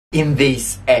In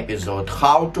this episode,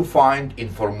 how to find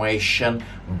information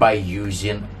by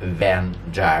using Venn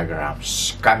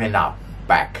diagrams. Coming up,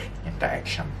 back into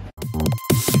action.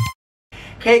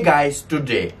 Hey guys,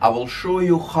 today I will show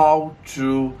you how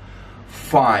to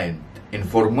find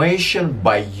information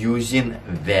by using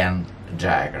Venn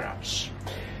diagrams.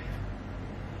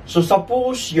 So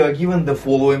suppose you are given the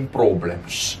following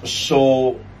problems.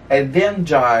 So a Venn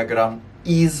diagram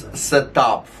is set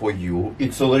up for you,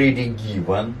 it's already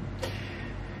given,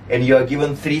 and you are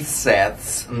given three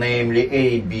sets, namely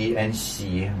A, B, and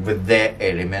C with their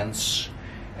elements,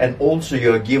 and also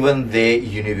you are given the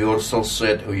universal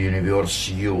set or universe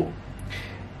U,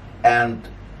 and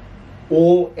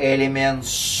all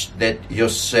elements that your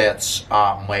sets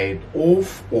are made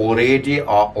of already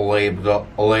are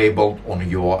labeled on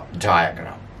your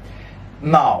diagram.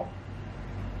 Now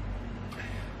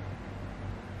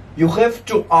you have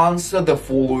to answer the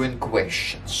following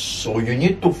questions. So you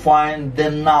need to find the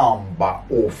number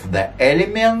of the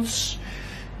elements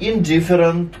in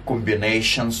different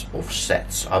combinations of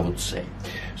sets, I would say.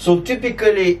 So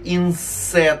typically in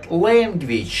set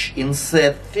language, in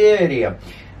set theory,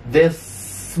 the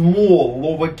small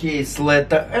lowercase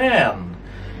letter n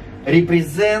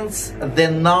represents the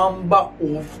number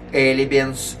of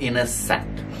elements in a set.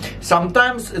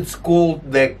 Sometimes it's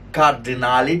called the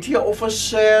cardinality of a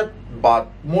set, but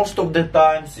most of the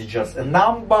times it's just a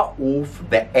number of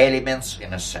the elements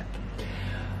in a set.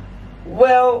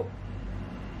 Well,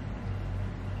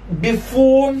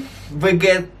 before we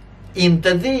get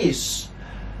into this,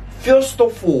 first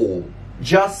of all,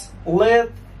 just let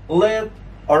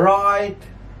write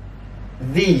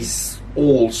these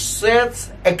all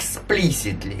sets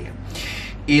explicitly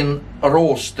in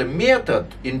roster method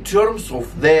in terms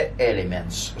of the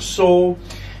elements. So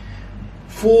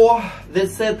for the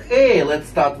set A, let's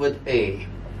start with A.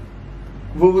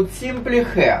 We would simply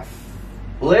have,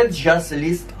 let's just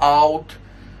list out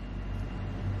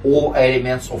all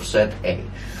elements of set A.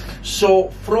 So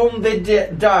from the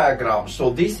diagram, so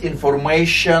this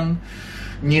information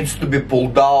needs to be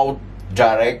pulled out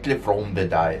directly from the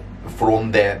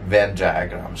Venn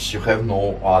diagrams. You have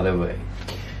no other way.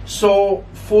 So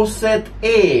for set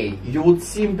A, you would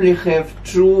simply have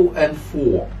 2 and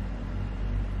 4.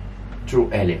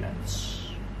 2 elements.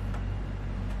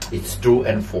 It's 2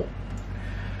 and 4.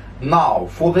 Now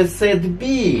for the set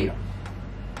B,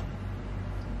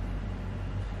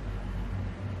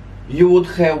 you would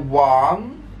have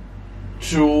 1,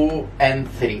 2, and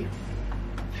 3.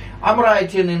 I'm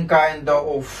writing in kind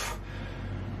of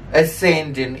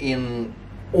ascending in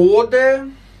order,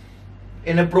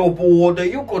 in a proper order.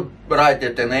 You could write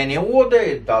it in any order,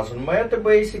 it doesn't matter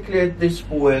basically at this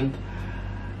point.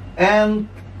 And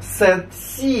set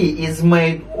C is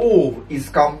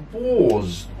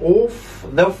composed of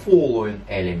the following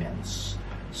elements.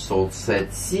 So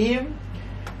set C,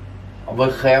 we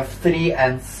have 3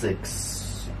 and 6.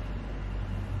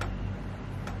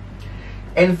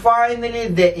 And finally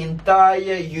the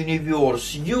entire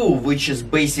universe U, which is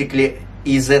basically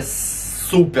is a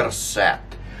superset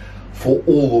for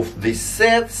all of these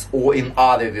sets, or in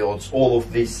other words, all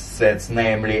of these sets,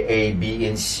 namely A, B,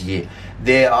 and C,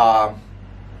 they are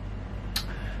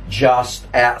just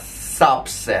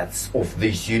subsets of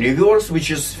this universe,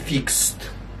 which is fixed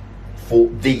for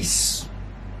this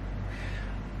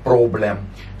problem.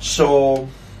 So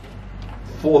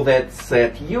for that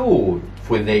set U,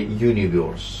 for the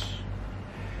universe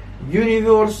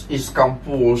is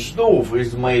composed of,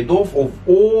 is made of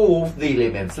all of the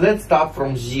elements. Let's start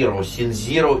from 0, since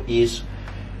 0 is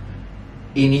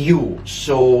in U.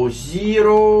 So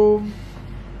 0,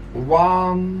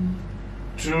 1,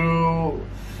 2,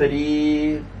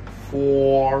 3,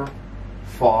 4,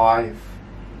 5,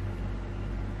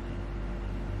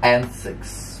 and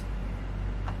 6.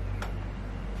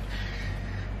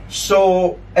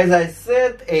 So as I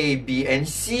said, A, B, and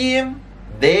C,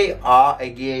 they are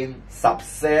again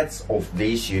subsets of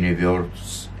this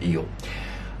universe U.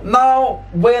 Now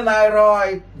when I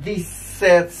write these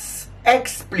sets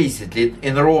explicitly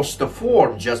in roster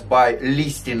form, just by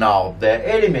listing out the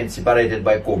elements separated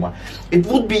by comma, it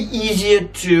would be easier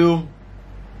to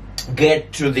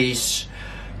get to these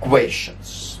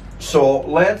questions. So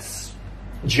let's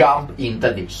jump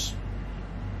into this.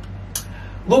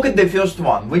 Look at the first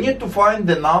one. We need to find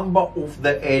the number of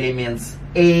the elements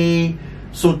A.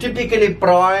 So typically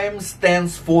prime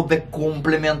stands for the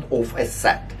complement of a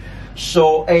set.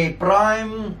 So A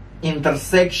prime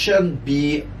intersection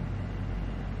B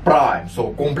prime,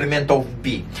 so complement of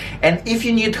B. And if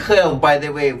you need help, by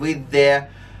the way, with the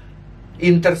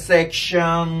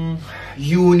intersection,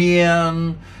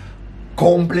 union,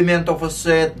 complement of a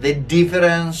set, the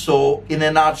difference, so in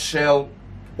a nutshell,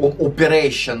 on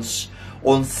operations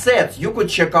on sets. You could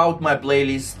check out my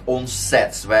playlist on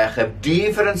sets, where I have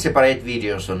different separate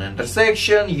videos on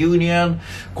intersection, union,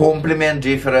 complement,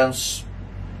 difference,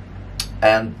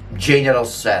 and general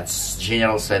sets,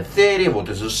 general set theory, what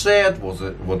is a set,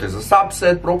 what is a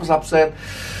subset, proper subset,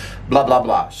 blah blah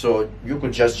blah. So you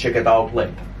could just check it out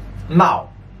later. Now,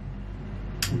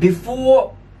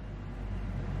 before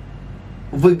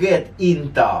we get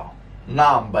into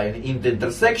number and into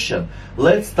intersection,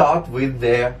 let's start with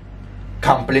the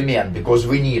complement, because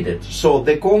we need it. So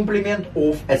the complement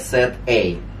of a set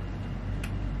A.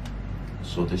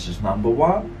 So this is number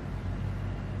 1.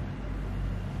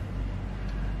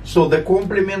 So the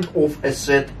complement of a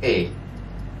set A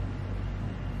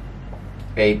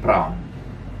prime.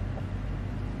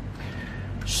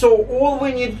 So all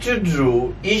we need to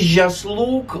do is just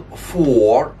look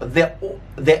for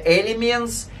the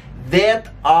elements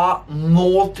that are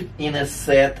not in a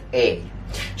set A.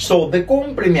 So the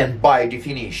complement, by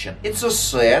definition, it's a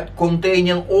set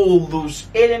containing all those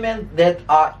elements that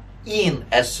are in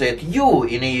a set U,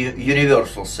 in a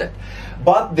universal set,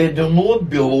 but they do not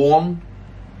belong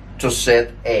to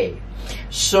set A.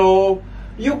 So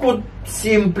you could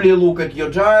simply look at your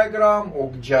diagram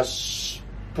or just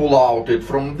pull out it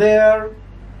from there.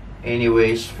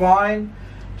 Anyway, it's fine.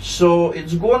 So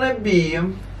it's gonna be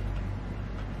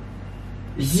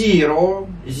 0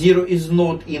 is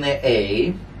not in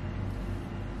a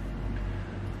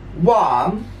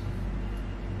 1,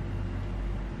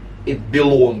 it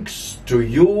belongs to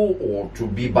U or to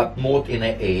B, but not in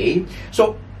a.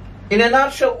 So in a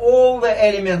nutshell, all the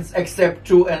elements except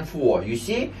 2 and 4, you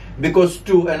see, because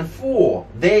 2 and 4,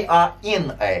 they are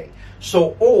in A.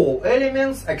 So all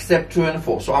elements except 2 and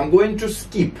 4. So I'm going to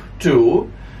skip 2,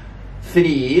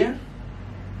 3,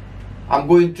 I'm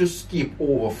going to skip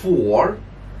over 4,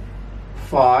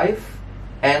 5,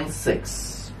 and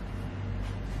 6.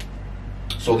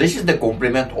 So this is the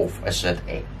complement of a set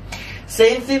A.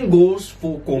 Same thing goes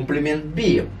for complement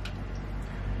B.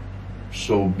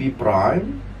 So B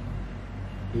prime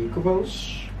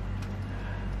equals.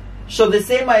 So the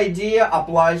same idea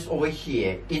applies over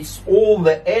here. It's all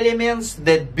the elements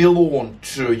that belong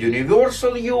to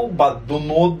universal U but do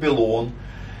not belong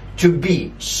to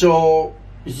B. So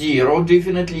 0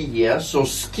 definitely yes. So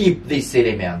skip this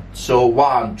element. So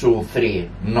 1, 2, 3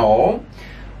 no.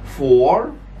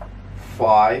 4,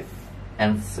 5,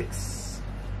 and 6.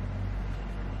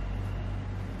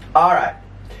 Alright.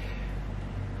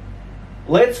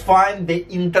 Let's find the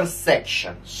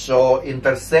intersection. So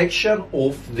intersection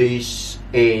of this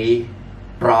A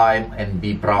prime and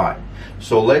B prime.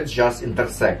 So let's just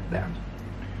intersect them.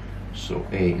 So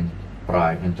A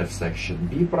prime intersection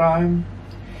B prime.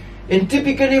 And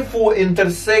typically for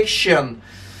intersection,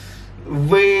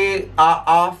 we're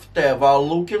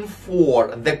looking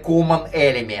for the common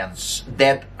elements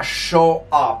that show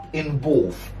up in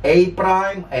both A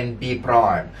prime and B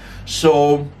prime.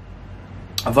 So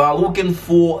we're looking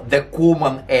for the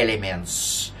common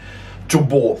elements to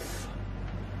both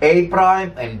A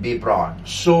prime and B prime.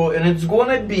 So, and it's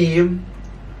gonna be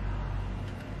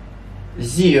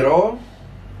 0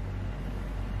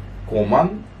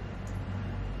 common,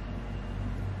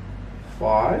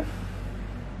 5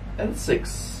 and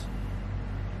 6.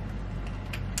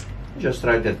 Just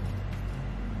write it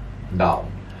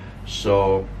down.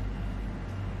 So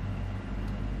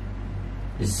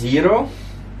 0,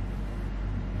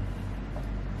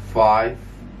 5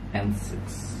 and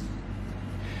 6.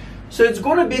 So it's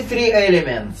gonna be 3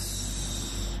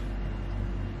 elements.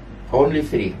 Only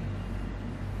 3.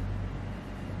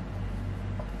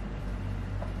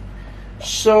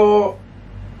 So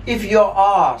if you're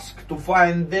asked to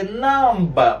find the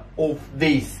number of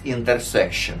this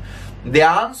intersection, the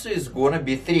answer is gonna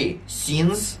be 3,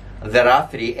 since there are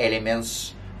 3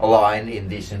 elements lying in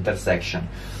this intersection.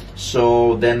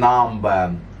 So the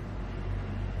number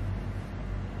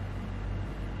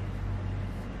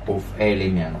of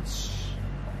elements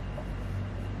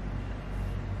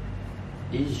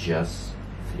is just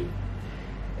 3.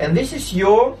 And this is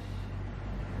your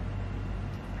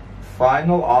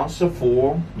final answer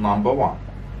for number 1.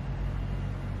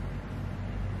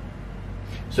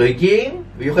 So again,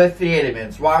 you have 3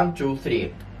 elements, 1, 2,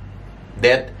 3,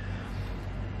 that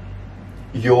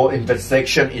your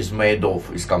intersection is made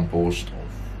of, is composed of.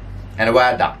 And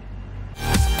we're done.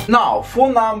 Now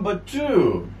for number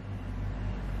 2.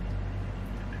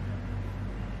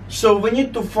 So we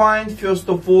need to find first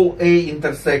of all A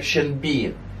intersection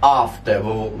B. After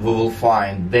we will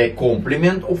find the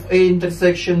complement of A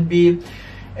intersection B,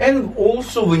 And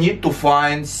also we need to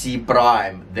find C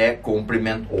prime, the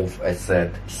complement of a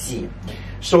set C.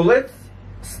 So let's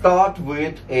start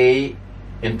with A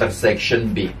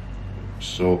intersection B.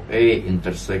 So A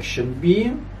intersection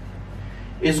B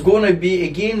is gonna be,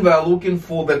 again, we are looking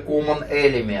for the common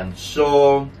element.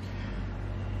 So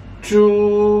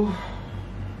 2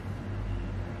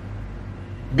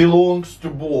 belongs to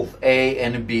both A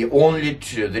and B, only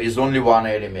 2. There is only one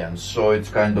element, so it's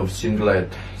kind of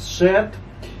singlet set,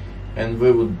 and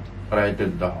we would write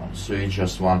it down. So it's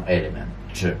just one element,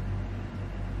 2.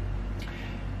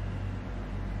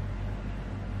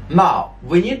 Now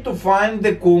we need to find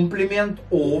the complement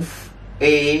of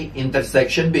A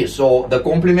intersection B, so the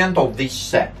complement of this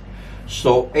set.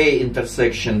 So A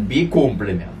intersection B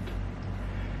complement.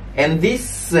 And this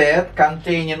set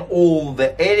containing all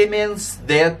the elements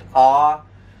that are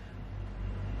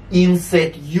in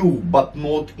set U but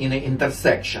not in an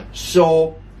intersection.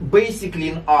 So basically,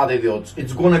 in other words,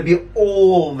 it's gonna be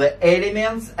all the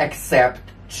elements except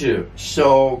 2.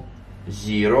 So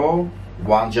 0,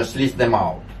 1, just list them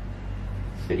out.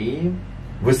 3,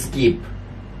 we skip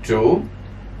 2.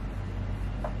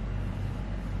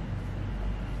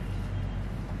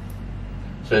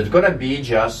 So it's gonna be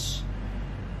just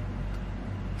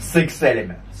 6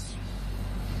 elements,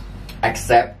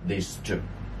 except these 2.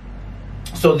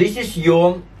 So this is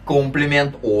your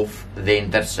complement of the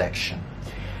intersection.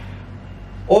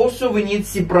 Also we need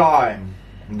C prime,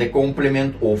 the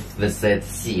complement of the set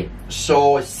C.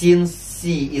 So since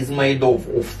C is made of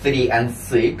 3 and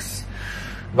 6,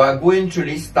 we are going to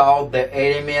list out the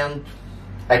element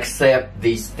except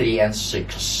these 3 and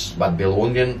 6, but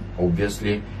belonging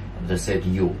obviously the set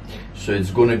U. So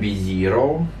it's gonna be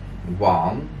 0,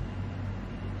 1,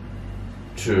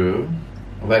 2,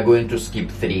 we're going to skip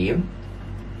 3,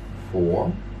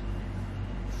 4,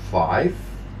 5,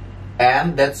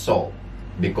 and that's all,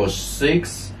 because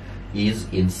 6 is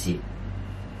in C.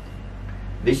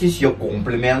 This is your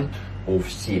complement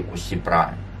of C, or C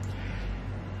prime.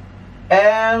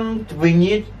 And we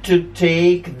need to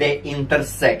take the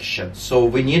intersection, so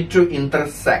we need to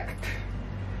intersect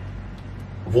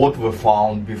what we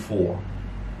found before.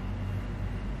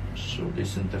 So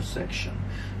this intersection,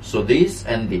 so this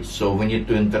and this, so we need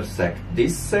to intersect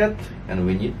this set and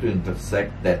we need to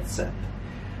intersect that set.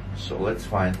 So let's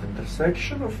find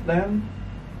intersection of them.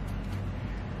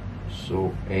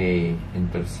 So A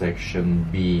intersection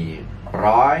B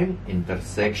prime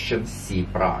intersection C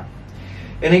prime.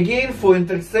 And again, for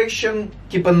intersection,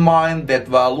 keep in mind that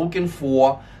we are looking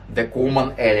for the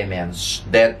common elements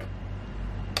that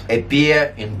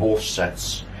appear in both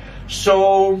sets.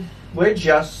 So let's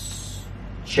just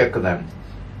check them.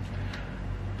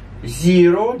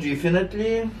 0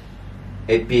 definitely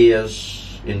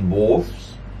appears in both.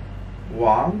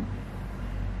 1,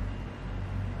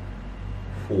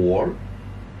 4,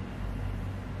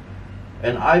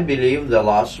 and I believe the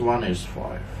last one is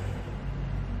 5.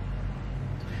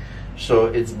 So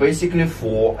it's basically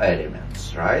 4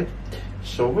 elements, right?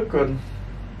 So we could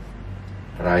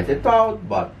write it out,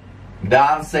 but the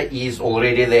answer is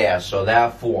already there, so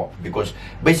therefore, because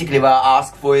basically we are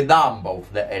asked for a number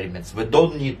of the elements, we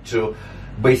don't need to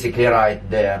basically write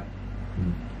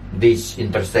this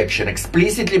intersection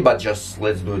explicitly, but just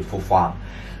let's do it for fun.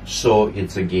 So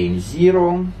it's again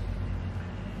 0,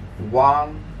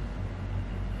 1,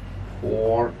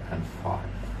 4, and 5.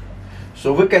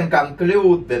 So we can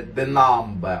conclude that the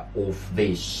number of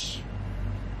this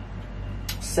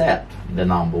set, the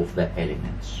number of the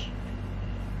elements,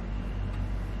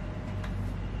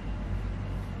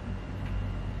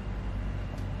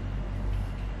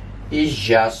 is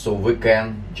just, so we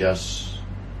can just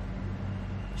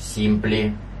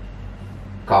simply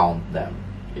count them.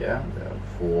 Yeah, there are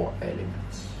 4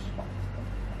 elements.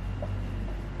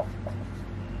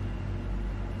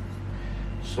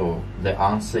 So the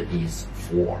answer is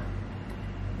 4.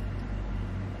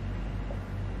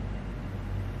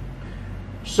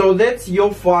 So that's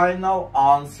your final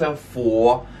answer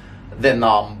for the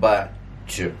number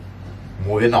 2.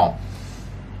 Moving on.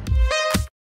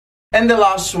 And the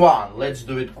last one, let's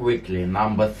do it quickly,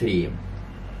 number 3.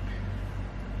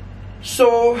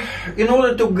 So in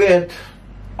order to get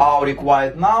our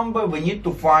required number, we need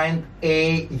to find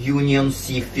A union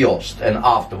C first, and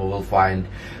after we will find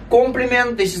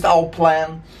complement. This is our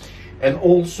plan. And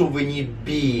also we need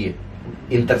B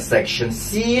intersection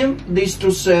C, these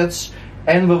 2 sets,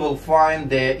 and we will find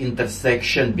the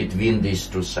intersection between these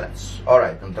 2 sets.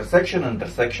 Alright, intersection,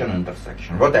 intersection,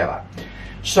 intersection, whatever.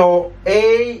 So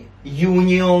A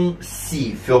union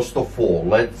C, first of all,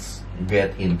 let's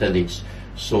get into this.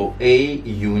 So A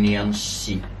union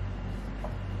C.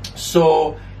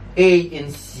 So A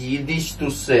and C, these two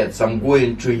sets, I'm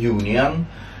going to union.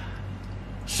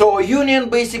 So union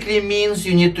basically means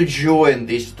you need to join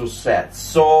these two sets.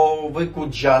 So we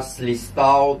could just list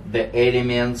out the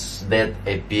elements that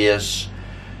appears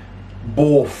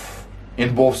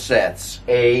in both sets,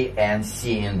 A and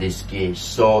C in this case.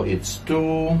 So it's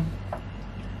 2,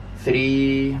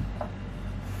 3,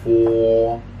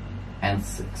 4, and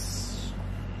 6.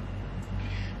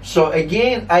 So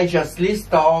again, I just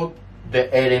list out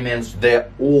the elements,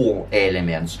 all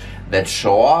elements that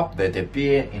show up, that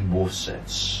appear in both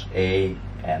sets, A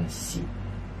and C.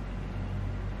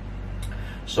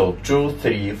 So 2,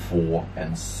 3, 4,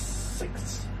 and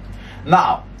 6.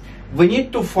 Now, we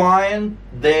need to find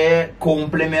the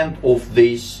complement of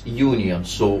this union.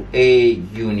 So A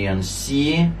union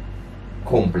C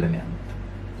complement.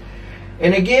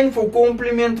 And again, for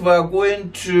complement, we are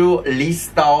going to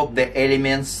list out the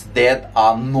elements that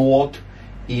are not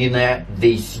in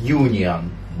this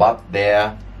union, but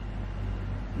they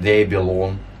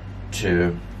belong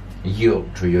to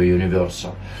you, to your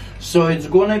universal. So it's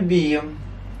gonna be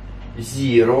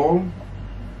 0,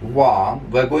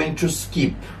 1. We're going to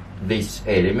skip these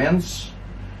elements,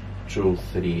 2,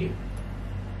 3,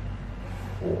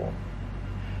 4.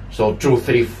 So 2,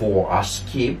 3, 4 are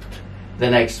skipped. The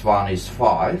next one is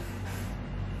 5,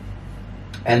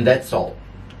 and that's all.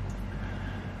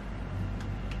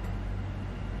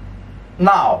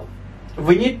 Now,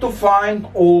 we need to find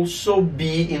also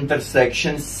B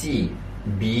intersection C.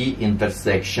 B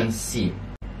intersection C.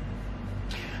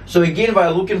 So again, we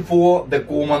are looking for the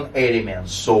common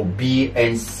elements, so B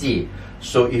and C.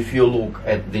 So if you look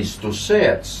at these two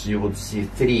sets, you would see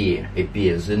 3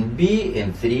 appears in B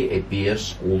and 3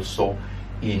 appears also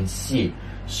in C.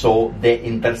 So the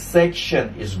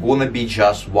intersection is going to be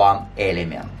just one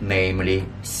element, namely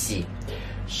C.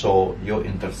 So your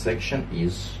intersection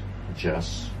is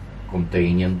just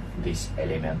containing this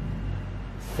element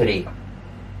 3.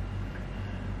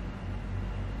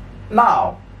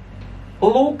 Now,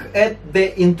 look at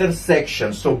the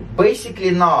intersection. So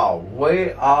basically now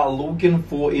we are looking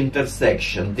for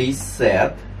intersection. This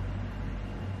set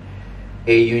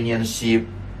A union C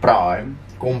prime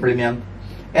complement,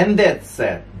 and that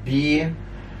set B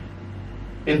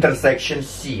intersection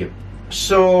C.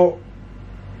 So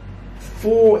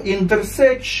for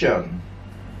intersection,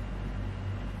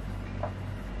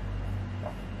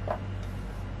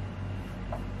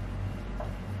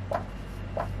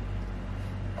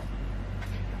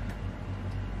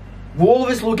 we're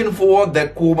always looking for the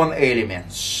common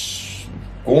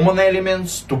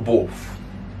elements to both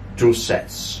two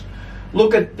sets.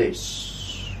 Look at this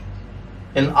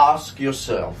and ask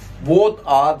yourself, what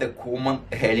are the common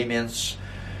elements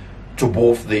to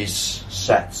both these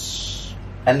sets?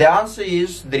 And the answer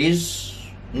is there is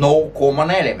no common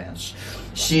elements,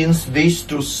 since these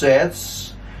two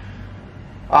sets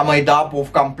are made up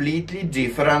of completely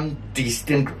different,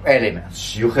 distinct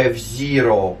elements. You have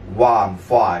 0, 1,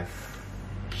 5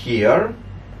 here,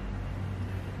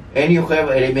 and you have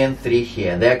element 3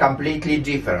 here. They are completely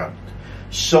different.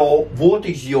 So what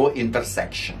is your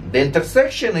intersection? The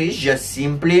intersection is just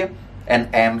simply an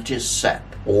empty set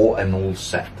or a null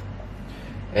set.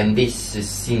 And this is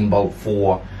symbol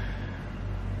for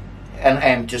an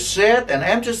empty set. An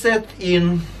empty set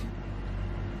in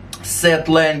set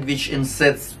language, in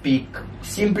set speak,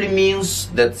 simply means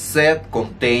that set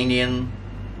containing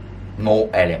no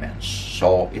elements.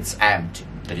 So it's empty.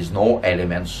 There is no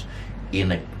elements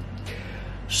in it.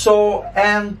 So,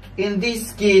 and in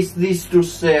this case, these two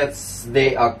sets,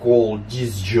 they are called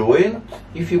disjoint.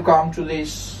 If you come to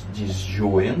this,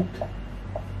 disjoint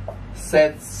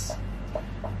sets.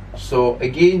 So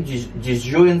again,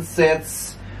 disjoint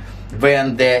sets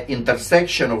when the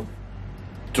intersection of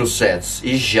two sets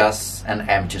is just an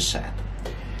empty set.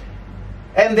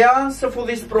 And the answer for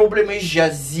this problem is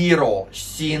just 0,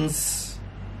 since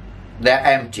they're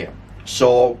empty.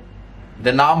 So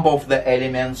the number of the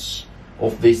elements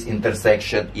of this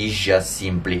intersection is just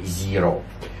simply 0.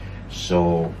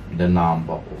 So the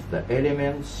number of the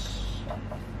elements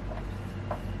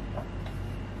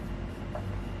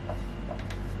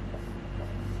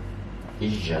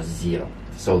is just 0.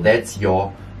 So that's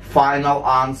your final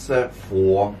answer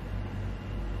for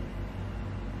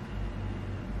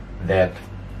that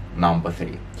number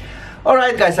 3.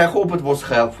 Alright guys, I hope it was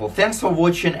helpful. Thanks for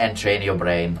watching and train your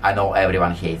brain. I know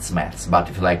everyone hates maths, but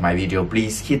if you like my video,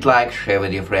 please hit like, share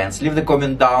with your friends, leave the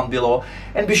comment down below,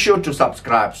 and be sure to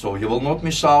subscribe so you will not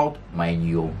miss out my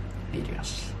new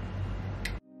videos.